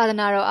ည့်သာသ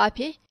နာတော်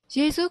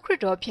အဖြစ်ယေရှုခရစ်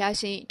တော်ဖျား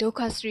ရှင်ဒုက္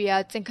ခစရိယာ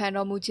ကျ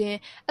င့်ခံတော်မူခြင်း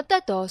အသ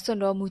က်တော်ဆွံ့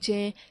တော်မူခြ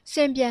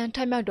င်းရှင်ပြန်ထ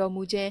မြောက်တော်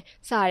မူခြ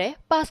င်းစ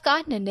တဲ့ပါစ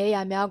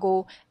ကားနှစ်နေရာများကို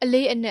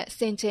အလေးအနက်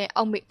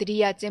ဆင်ခြင်အောက်မေ့တတိ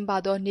ယကျင်း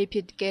ပသော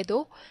နေ့ဖြစ်ကဲ့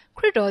သို့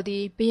ခရစ်တော်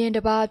သည်ဘုရင်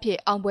တစ်ပါး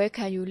အဖြစ်အောင်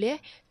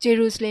ပွဲခံယူလျက်ဂျေ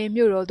ရုဆလင်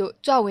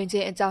မြို့တော်သို့ကြွ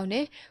ဝင်ခြင်းအကြောင်းနှ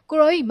င့်ကို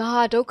ရော၏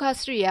မဟာဒုက္ခ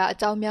စရိယာအ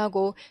ကြော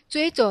င်းများကို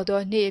ကြွေးကြော်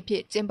သောနေ့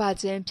အဖြစ်ကျင်း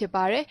ပခြင်းဖြစ်ပါ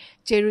သည်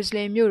။ဂျေရုဆ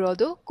လင်မြို့တော်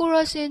သို့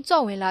ကိုရောရှင်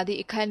ကြွဝင်လာသည့်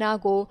အခမ်းအ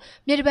နားကို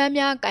မြေတပန်း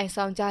များ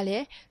ကင်ဆောင်ကြလျ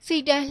က်စီ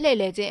တန်းလှ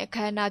ည့်လည်ခြင်းအ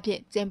ခမ်းအနားဖြ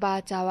င့်ကျင်း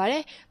ပကြပါသ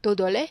ည်။သို့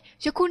တော်လည်း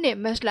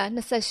ယခုနှစ်မတ်လ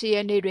28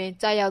ရက်နေ့တွင်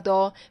ကြာရောက်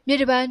သောမြေ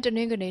တပန်းတ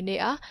နင်္ဂနွေ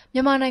နေ့အားမြ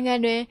န်မာ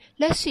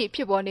နိုင်ငံတွင်လက်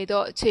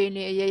ရှိဖြစ်ပေါ်နေသောအခြေ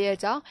အနေအ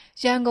ရရဲကြောင့်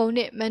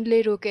ရန်ကုန်နှင့်မန္တ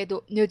လေးတို့ကဲ့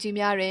သို့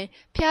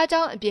မြို့ကြီးများတွင်ဖျားเจ้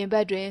าအပြင်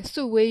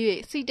ဘက်တွင်စုဝေး၍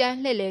စီတန်း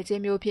လှည့်လည်ခြ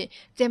င်းမျိုးဖြ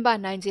င့်ကျင်း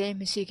ပနိုင်ခြ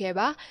င်းမရှိခဲ့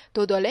ပါ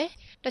သို့တော်လည်း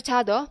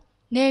တခြားသော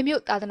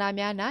နယ်မြို့သာ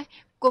သနာများ၌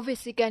ကိုဗစ်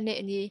စည်းကမ်းနှ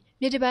င့်အညီ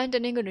မြေတပန်း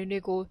တနင်္ဂ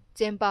နွေနေ့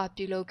ကိုကျင်း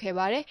ပပြုလုပ်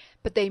ခဲ့ပါတယ်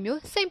။ပသိမ်မြို့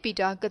စိ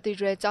န့်ပီတာကက်သီ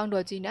ဒရယ်ကျော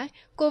င်းတော်ကြီး၌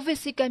ကိုဗစ်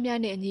စည်းကမ်းများ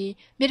နှင့်အညီ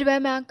မြေတ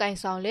ပန်းများ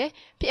ကင်ဆောင်လျက်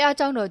ဖျား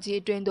ကျော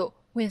င်းတော်ကြီးအတွ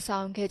င်းသို့ဝင်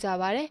ဆောင်ခဲ့ကြ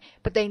ပါတယ်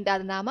။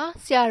ပသိမ်သာသနာ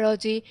မှာဆရာတော်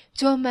ကြီး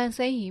ဂျွန်မန်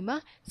စိန်ဟီမှ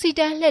စီ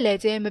တန်းလှည့်လည်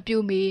ခြင်းမ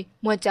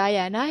ပြုမီမွတ်ကြားရ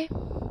၌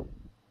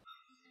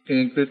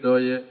ခင်ခ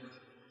ရစ်တော်ရဲ့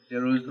ယေ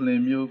ရုရှ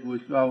လင်မြို့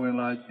ကိုကြွ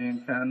ဝင်လာခြင်း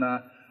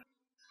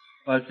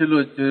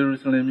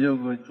ခန္ဓာဘာဖြစ်လို့ယေရုရှလင်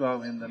မြို့ကို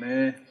ကြွဝင်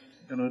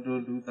တယ်လဲကျွန်တော်တို့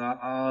လူ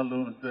သားအား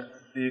လုံး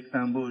အတွက်အ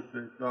သေးခံဖို့အ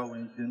တွက်ကြွဝ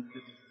င်ခြ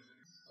င်းဖြစ်တယ်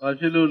။ဘာ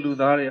ဖြစ်လို့လူ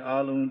သားတွေ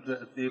အားလုံးအတွက်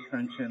အသေးခံ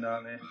ခြ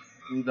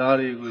င်းတာလဲလူသား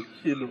တွေကို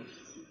ချစ်လို့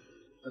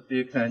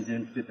အသေးခံခြ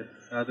င်းဖြစ်တယ်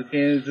။ဒါသခ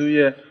င်ယေ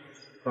ရှုရဲ့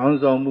ခေါင်း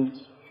ဆောင်မှု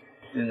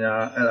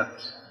ပညာအဲ့ဒါ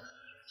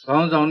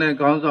ခေါင်းဆောင်တဲ့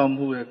ခေါင်း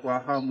ဆောင်မှုရဲ့ကွာ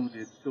ဟမှု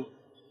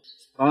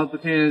တွေတို့သ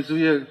ခင်ယေရှု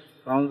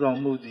ရဲ့ခေါင်းဆောင်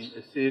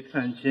မှုဒီအ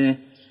သေးခံခြင်း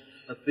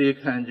အသေး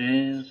ခံခြ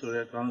င်းဆို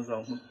တဲ့ခေါင်းဆော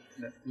င်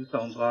မှုနဲ့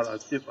ဥဆောင်သွားတာ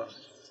ဖြစ်ပါတယ်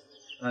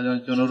။ဒါကြော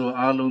င့်ကျွန်တော်တို့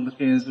အားလုံးသ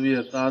ခင်ယေရှု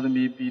ရဲ့သား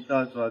သမီးပိ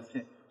သစွာဖြ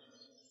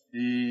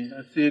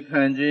င့်ဒီအ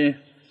သေးခံခြင်း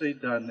စိတ်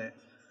ဓာတ်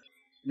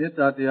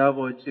နဲ့မေတ္တာတ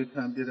ရားပေါ်ခြေ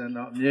ခံပြ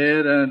တဲ့နောက်အမြဲ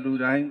တမ်းလူ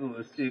တိုင်း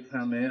ကိုအ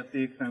သေးခံမယ်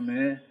အသေးခံ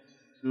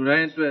မယ်လူတို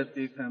င်းအတွက်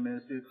အသေးခံ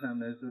မယ်အ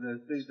သေးခံမယ်ဆိုတဲ့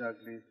စိတ်ဓာတ်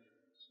ကလေး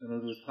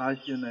ကျွန်တော်တို့ထား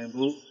ရှင်းနိုင်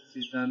ဖို့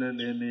ဒီတန်း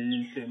တဲ့လေနေရ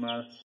င်ချိန်မှာ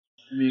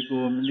မိ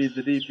ကိုမိသ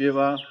တိ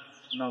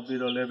ပေးပါနောက်ပြီး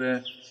တော့လည်းပဲ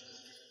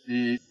ဒီ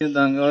သင်္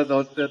တန်သော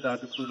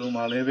သက်တာတစ်ခုလုံး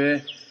မှာလ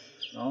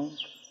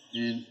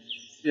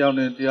ည်းပဲနော်ဒီတ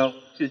ယောက်နဲ့တယောက်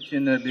ချစ်ချ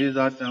င်းနဲ့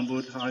လေးစား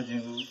တန်ဖိုးထားခြ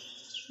င်းကို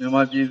မြန်မာ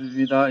ပြည်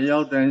သူသားအ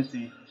ရောက်တို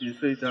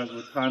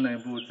င်းစီဒီစိတ်ဓာတ်ကိုထားနိုင်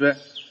ဖို့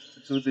အတွက်အ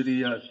ထူးသတိ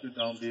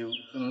ရဆုတောင်းပေးဖို့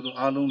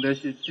ကျွန်တော်တို့အားလုံး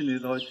လက်ရှိဖြစ်နေ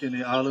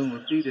သောရှင်တွေအားလုံးကို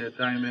သိတဲ့အ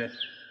တိုင်းပဲ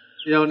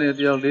တယောက်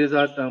နဲ့တယောက်လေး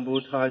စားတန်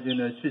ဖိုးထားခြင်း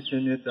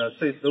နဲ့ချစ်ချင်းမေတ္တာ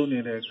စိတ်သုံးနေ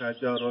တဲ့အခါ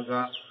ကျတော့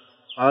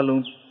ကအား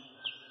လုံး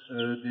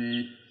ဒီ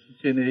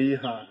ရှင်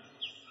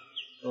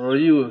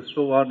တွေဟာတော်ကြီးကို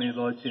ဆိုး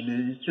ဝါးနေသောခြင်းတွေ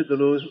ဖြစ်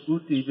သလို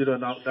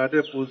ဥတီပြီးတော့နောက်ဒါ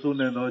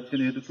တဲ့ပို့ဆိုးနေသောခြ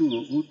င်းတွေတခုကို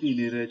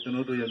ဥတီနေတဲ့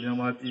ကျွန်တော်တို့ရဲ့မြန်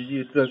မာပြည်ကြီး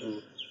အတွက်ကို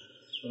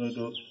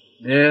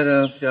ကျွန်တော်တို့နေရ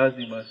န်ဖျား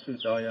စီ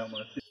မှာဆုတောင်းရ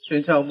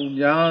မှာချင်းချောက်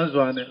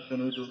မှုများစွာနဲ့ကျွန်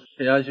တော်တို့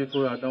ဖျား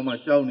ရှိခိုးတာတော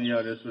င်းမှကြောက်နေရ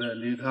တယ်ဆိုတဲ့အ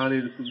နေ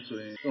ထားလေးတခုဆို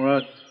ရင်ကျွန်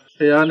တော်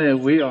ဖျား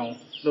နဲ့ဝေး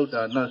အောင်လှုပ်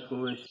တာ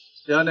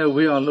နတ်ဆိုးပဲဖျားနဲ့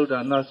ဝေးအောင်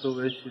လှုပ်တာနတ်ဆိုး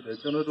ပဲရှိတယ်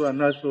ကျွန်တော်တို့က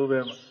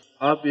နတ်ဆိုးပဲမှာ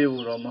အားပေး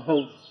ဖို့တော့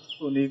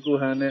မဟုတ်ကိုနီ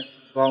ကိုဟန်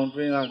နဲ့ဘောင်တွ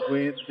င်းကကွ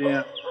င်းတွင်း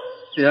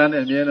ကတ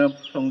ရားနဲ့အမြဲတမ်း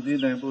ဆုံစ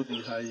ည်းနိုင်ဖို့ဒီ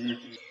ဟာ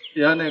ရေးတ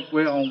ရားနဲ့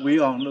ကွဲအောင်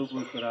ဝေးအောင်လုပ်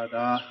ဖို့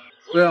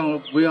ဆိုတာဒါကွဲ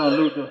အောင်ဝေး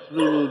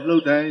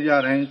အောင်လုပ်တိုင်းရ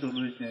တိုင်း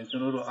ဆိုလို့ရှိရင်ကျွ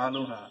န်တော်တို့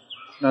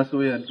အားလုံးဟာနတ်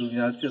ဆိုး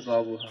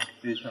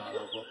ရဲ့လူများဖြစ်သွားဖို့ဟာသိချာ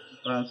တော့ပေါ့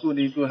ဒါကု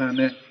နီကိုဟန်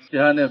နဲ့တ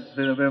ရားနဲ့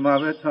ဘယ်မှာ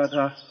ပဲထားဘ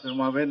ယ်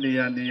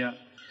မှာပဲနေရ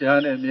တရား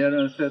နဲ့အမြဲတ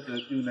မ်းဆက်သွ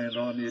ယ်ပြုနိုင်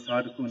သောအနေ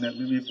အထားတစ်ခုနဲ့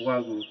မိမိဘဝ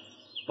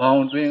ကိုဘော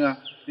င်တွင်းက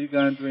စီ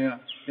ကံတွင်းက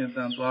သင်တ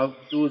န်သွား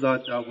ကြိုးစား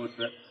ကြဖို့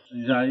အတွက်အ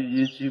များကြီး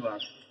ရည်ရှိပါ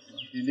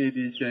တယ်ဒီနေ့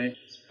ဒီ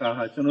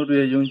ချိန်ဟာကျွန်တော်တို့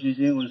ရဲ့ယုံကြည်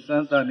ခြင်းကို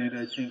စမ်း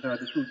သပ်နေတဲ့အချိန်ခါ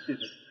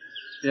တစ်ခုဖြစ်တယ်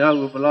။တရား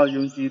ကိုဘယ်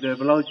လောက်ယုံကြည်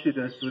တယ်ဘယ်လောက်ချစ်တ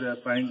ယ်ဆိုတဲ့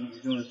အပိုင်းကို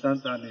ကျွန်တော်စ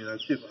မ်းသပ်နေတာ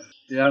ဖြစ်ပါတယ်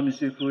။တရားမရှိ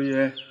ခိုး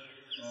ရဲ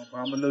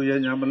ဘာ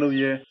မလုပ်ရဲညာမလုပ်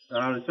ရဲဒါ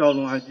တော့ကြောက်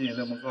လွန်အကြည့်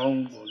ရင်လည်းမကောင်း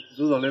ဘူးပေါ့။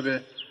သို့တော်လည်းပဲ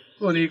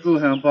ကိုနီကို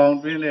ဟန်ပေါင်း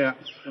တွင်းတဲ့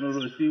ကျွန်တော်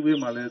တို့စီဝေး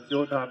မှာလည်း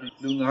ပြောထားပြီး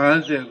လူ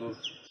90ကို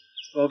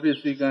ကော်ဖီ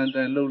စီကန်တ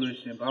န်လုပ်လို့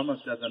ရှင်ဘာမှ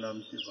ပြဿနာမ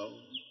ရှိပါ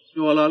ဘူး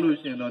ကျော်လာလို့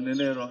ရှင်တော့နည်း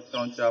နည်းတော့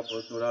တောင်းကြ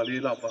ဖို့ဆိုတာ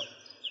လေးတော့ပါ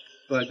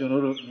ဆိုတော့ကျွန်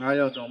တော်တို့9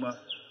ယောက်တောင်မှ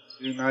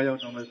ဒီ9ယောက်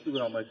တောင်မှစု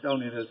အောင်မှကြောက်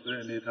နေတဲ့ဆို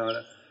တဲ့အနေထား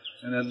နဲ့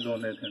နည်းနည်းလွန်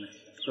နေတယ်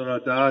ဆို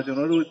တော့ဒါကျွန်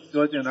တော်တို့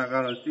ပြောချင်တာက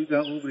တော့စီကံ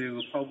ဥပဒေ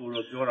ကိုဖောက်ဖို့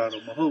တော့ပြောတာ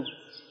တော့မဟုတ်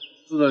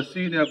ဆိုတော့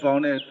စီးနဲ့ပေါ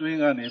င်းတဲ့အတွင်း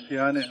ကနေ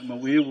ဖျားနဲ့မ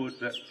ဝေးဖို့အ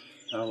တွက်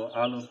ဒါကို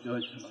အားလုံးပြော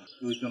ချင်ပါ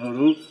ကျွန်တော်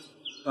တို့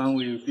သံ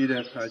ဝေပြီး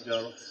တဲ့အခါကျ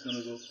တော့ကျွန်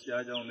တော်တို့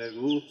ကြားကြောင်းတွေ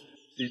ကို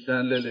စီတ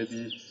န်းလက်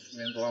ပြီးဝ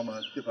င်သွားမှာ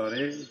ဖြစ်ပါတ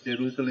ယ်ဂျေ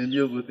ရုဆလင်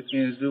မြို့ကိုသခ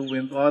င်ယေရှုဝ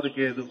င်သွားတဲ့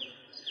ကဲ့သို့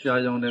ကြား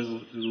ကြောင်းတွေကို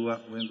သူက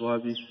ဝင်သွား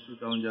ပြီးသူ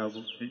တောင်းကြ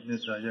ဖို့ဒီနေ့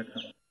စာရက်ခံ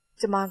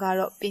ကျမက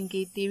တော့ပင်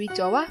ကီတီရီ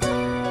ကျော်ပါ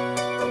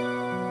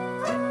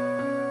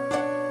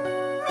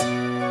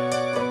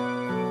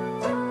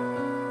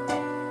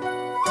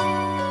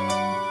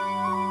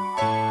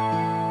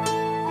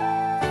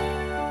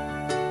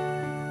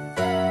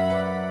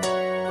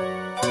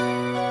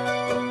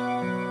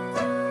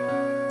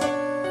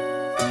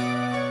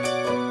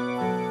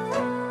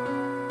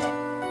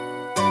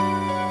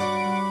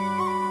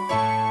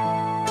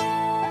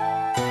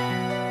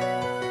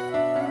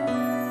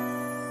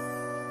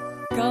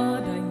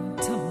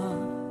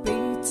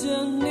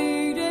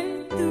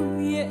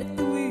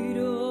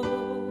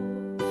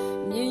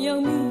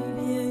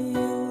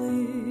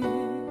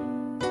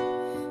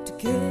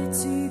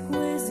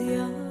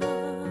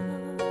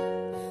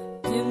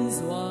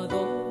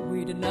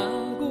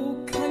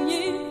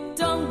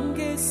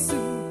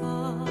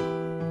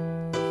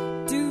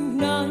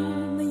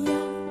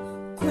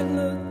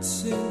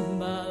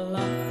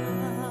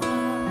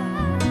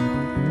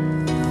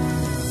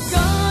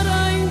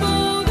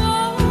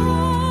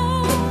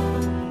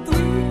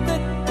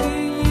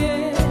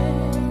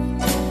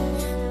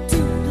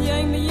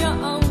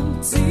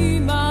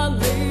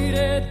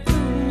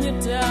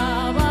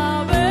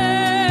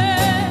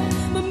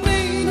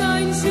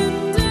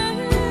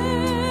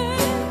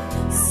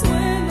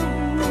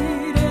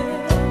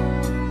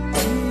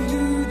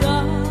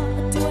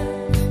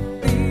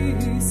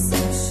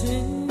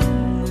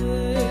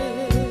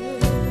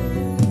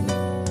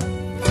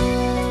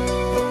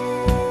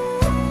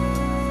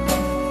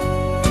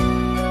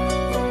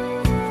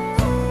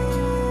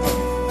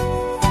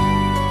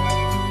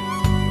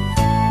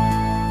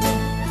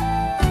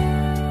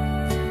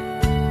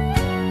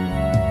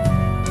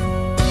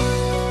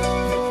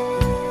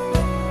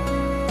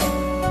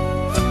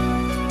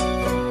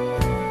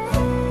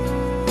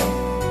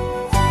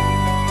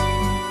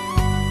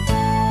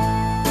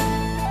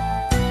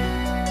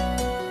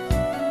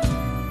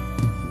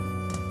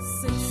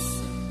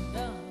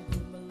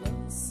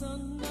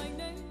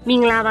မ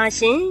င်္ဂလာပါ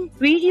ရှင်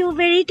Radio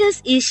Veritas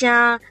Asia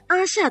အာ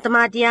ရှသမ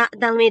တရားအ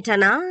တန်လွှင့်ဌာ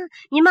န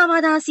မြန်မာဘာ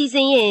သာစီစ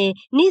ဉ်ရဲ့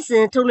နေ့စ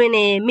ဉ်ထုတ်လွှင့်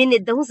တဲ့မိန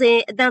စ်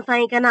30အတန်ဖို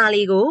င်ကဏ္ဍ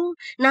လေးကို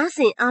နားဆ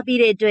င်အားပေး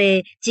တဲ့အတွက်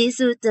ကျေး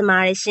ဇူးတင်ပါ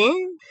တယ်ရှင်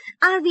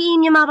RVA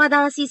မြန်မာဘာ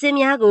သာစီစဉ်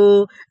များကို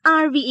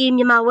RVA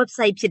မြန်မာ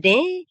website ဖြစ်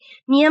တဲ့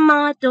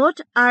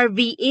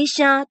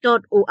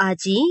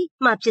myanmar.rvasia.org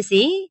မှာဖြစ်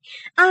စေ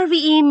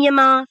RVA မြန်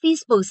မာ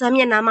Facebook စာ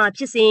မျက်နှာမှာ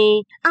ဖြစ်စေ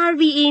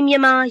RVA မြ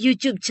န်မာ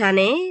YouTube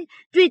Channel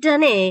Twitter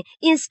နဲ့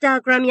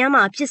Instagram များ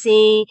မှာဖြစ်စေ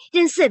တ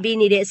င်ဆက်ပေး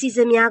နေတဲ့အစီအစ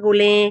ဉ်များကို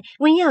လည်း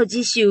ဝင်ရောက်ကြ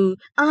ည့်ရှု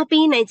အား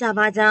ပေးနိုင်ကြ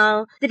ပါကြောင်း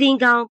သတင်း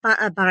ကောင်းပါ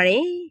အပ်ပါတ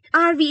ယ်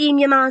။ RVA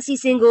မြန်မာအစီ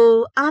အစဉ်ကို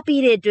အား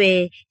ပေးတဲ့အတွက်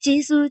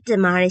ကျေးဇူးတ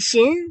င်ပါတယ်ရှ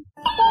င်။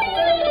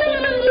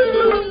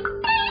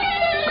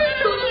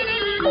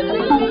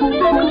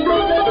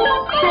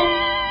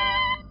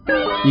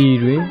 ဤ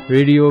တွင်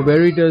Radio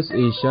Veritas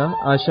Asia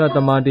အာရှသ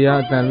မတရား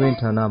အတန်လွှင့်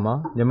ဌာနမှ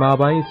မြန်မာ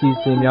ပိုင်းအစီအ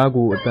စဉ်များ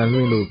ကိုအတန်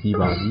လွှင့်လို့ပြီး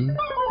ပါပြီ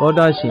။သော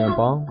တာရှင်အ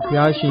ပေါင်း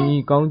ဖျားရှင်ဤ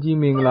ကောင်းကြီး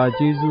မင်္ဂလာ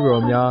ကျေးဇူး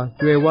တော်များ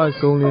ကြွယ်ဝ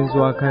ဆုံးလင်း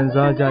စွာခံ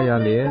စားကြရ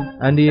လျက်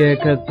အန္တရာယ်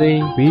ခတ်သိ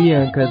မ်းဘေးရ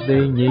န်ခတ်သိ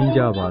မ်းငြိမ်း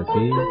ကြပါ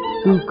စေ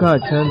။ဒုက္ခ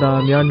ချမ်းသာ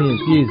များနှင့်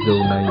ပြည့်စုံ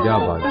နိုင်ကြ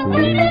ပါစေ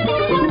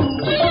။